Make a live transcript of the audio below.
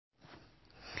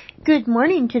Good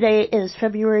morning. Today is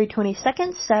February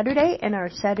 22nd, Saturday, and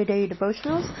our Saturday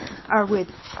devotionals are with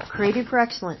Created for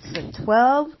Excellence, the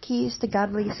 12 Keys to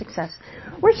Godly Success.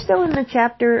 We're still in the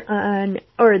chapter on,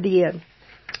 or the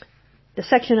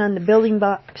section on the building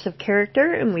blocks of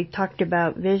character, and we talked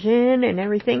about vision and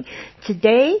everything.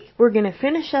 Today, we're going to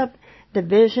finish up the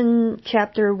vision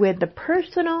chapter with the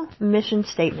personal mission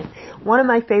statement. One of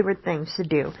my favorite things to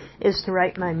do is to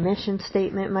write my mission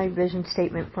statement, my vision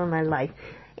statement for my life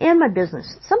and my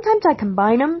business. Sometimes I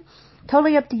combine them.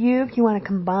 Totally up to you if you want to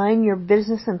combine your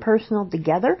business and personal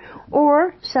together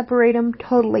or separate them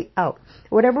totally out.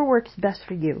 Whatever works best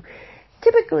for you.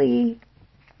 Typically,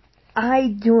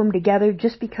 I do them together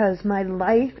just because my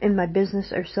life and my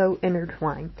business are so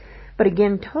intertwined. But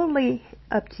again, totally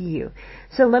up to you.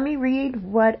 So let me read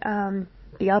what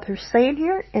the author's saying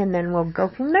here, and then we'll go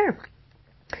from there.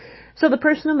 So the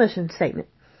personal mission statement.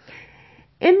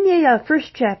 In the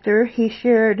first chapter, he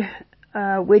shared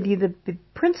with you the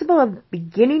principle of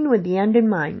beginning with the end in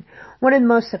mind. One of the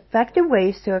most effective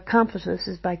ways to accomplish this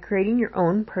is by creating your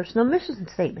own personal mission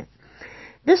statement.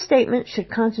 This statement should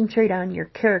concentrate on your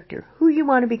character, who you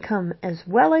want to become, as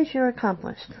well as your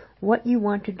accomplishments, what you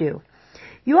want to do.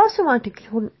 You also want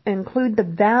to include the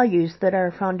values that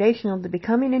are foundational to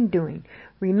becoming and doing.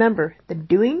 Remember, the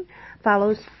doing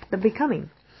follows the becoming.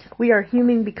 We are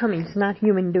human becomings, not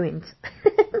human doings.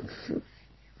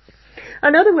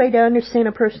 Another way to understand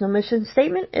a personal mission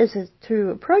statement is to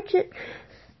approach it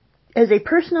as a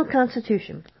personal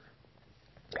constitution.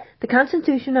 The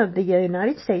Constitution of the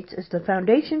United States is the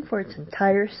foundation for its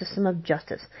entire system of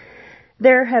justice.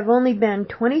 There have only been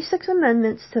 26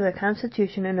 amendments to the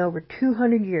Constitution in over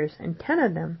 200 years, and 10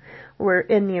 of them were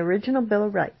in the original Bill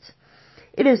of Rights.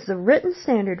 It is the written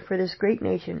standard for this great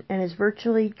nation and is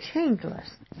virtually changeless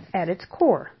at its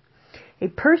core. A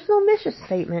personal mission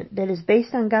statement that is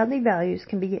based on godly values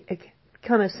can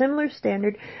become a similar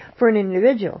standard for an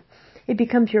individual. It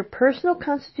becomes your personal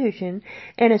constitution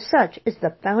and as such is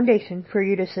the foundation for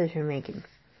your decision making.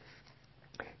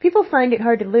 People find it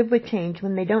hard to live with change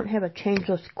when they don't have a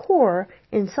changeless core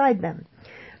inside them.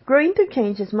 Growing through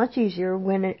change is much easier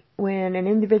when an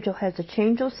individual has a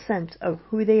changeless sense of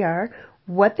who they are,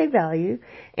 what they value,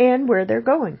 and where they're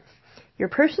going. Your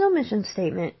personal mission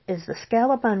statement is the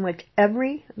scale upon which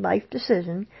every life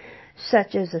decision,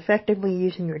 such as effectively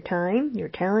using your time, your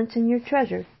talents, and your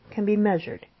treasure, can be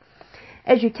measured.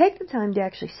 As you take the time to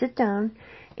actually sit down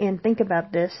and think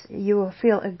about this, you will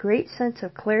feel a great sense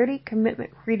of clarity,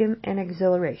 commitment, freedom, and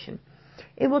exhilaration.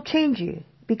 It will change you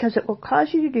because it will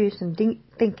cause you to do some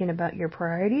thinking about your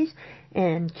priorities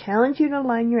and challenge you to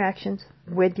align your actions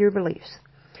with your beliefs.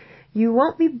 You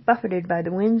won't be buffeted by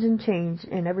the winds and change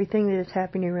and everything that is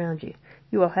happening around you.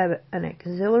 You will have an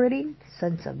exhilarating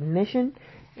sense of mission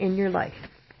in your life.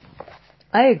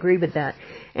 I agree with that,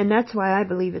 and that's why I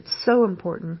believe it's so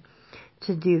important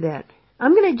to do that.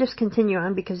 I'm going to just continue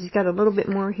on because he's got a little bit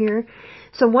more here.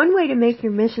 So one way to make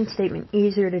your mission statement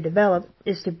easier to develop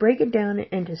is to break it down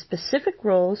into specific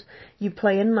roles you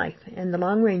play in life and the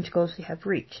long-range goals you have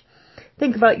reached.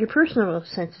 Think about your personal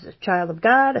sense as a child of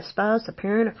God, a spouse, a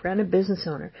parent, a friend, a business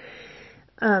owner.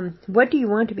 What do you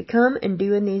want to become and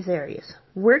do in these areas?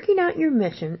 Working out your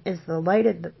mission in light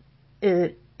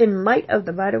of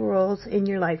the vital roles in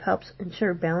your life helps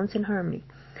ensure balance and harmony.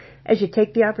 As you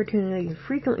take the opportunity to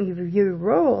frequently review your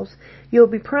roles, you'll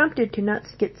be prompted to not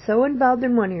get so involved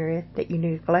in one area that you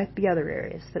neglect the other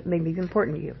areas that may be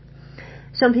important to you.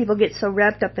 Some people get so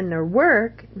wrapped up in their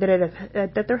work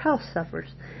that their health suffers.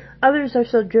 Others are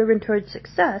so driven towards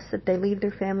success that they leave their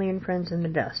family and friends in the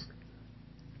dust.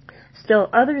 Still,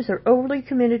 others are overly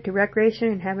committed to recreation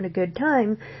and having a good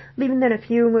time, leaving them a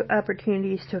few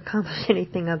opportunities to accomplish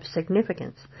anything of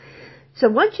significance. So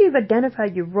once you've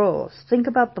identified your roles, think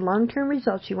about the long-term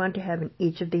results you want to have in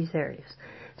each of these areas.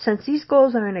 Since these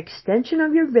goals are an extension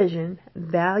of your vision,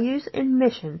 values, and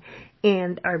mission,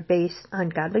 and are based on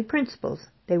godly principles,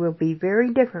 they will be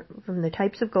very different from the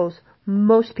types of goals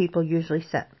most people usually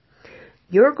set.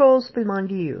 Your goals belong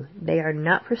to you. They are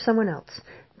not for someone else.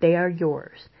 They are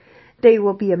yours. They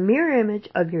will be a mirror image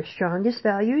of your strongest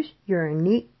values, your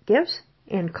unique gifts,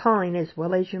 and calling as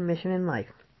well as your mission in life.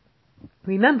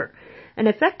 Remember, an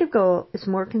effective goal is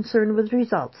more concerned with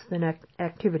results than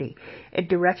activity. It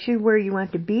directs you where you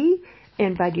want to be,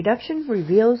 and by deduction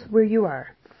reveals where you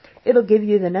are. It'll give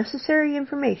you the necessary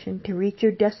information to reach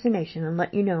your destination and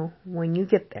let you know when you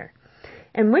get there.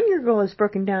 And when your goal is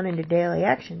broken down into daily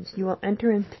actions, you will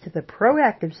enter into the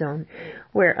proactive zone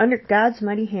where under God's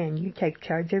mighty hand you take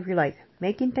charge of your life,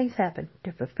 making things happen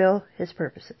to fulfill His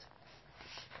purposes.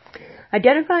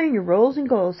 Identifying your roles and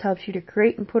goals helps you to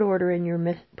create and put order in your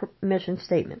mission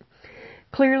statement.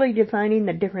 Clearly defining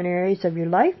the different areas of your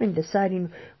life and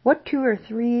deciding what 2 or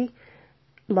 3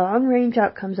 long-range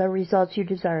outcomes or results you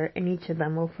desire in each of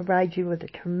them will provide you with a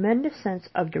tremendous sense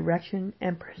of direction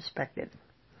and perspective.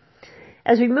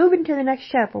 As we move into the next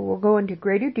chapter, we'll go into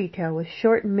greater detail with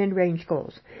short and mid-range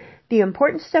goals. The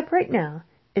important step right now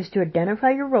is to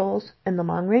identify your roles and the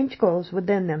long-range goals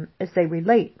within them as they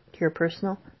relate to your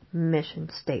personal mission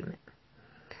statement.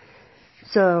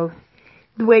 So,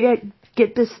 the way to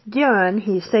get this done,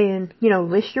 he's saying,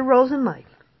 list your roles in life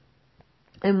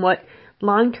and what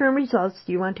long-term results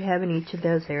do you want to have in each of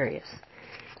those areas.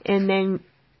 And then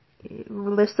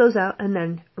list those out and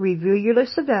then review your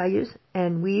list of values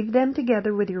and weave them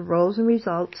together with your roles and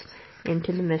results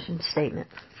into the mission statement.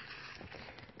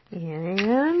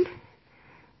 And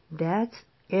that's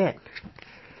it.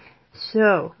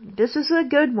 So, this is a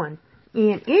good one.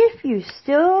 And if you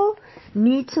still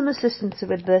need some assistance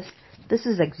with this, this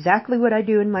is exactly what I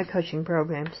do in my coaching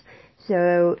programs.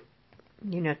 So,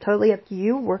 totally up to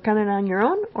you. Work on it on your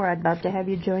own, or I'd love to have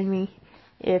you join me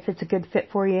if it's a good fit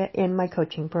for you in my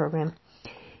coaching program.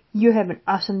 You have an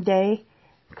awesome day.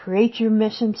 Create your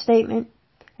mission statement.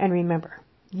 And remember,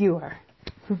 you are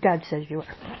who God says you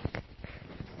are.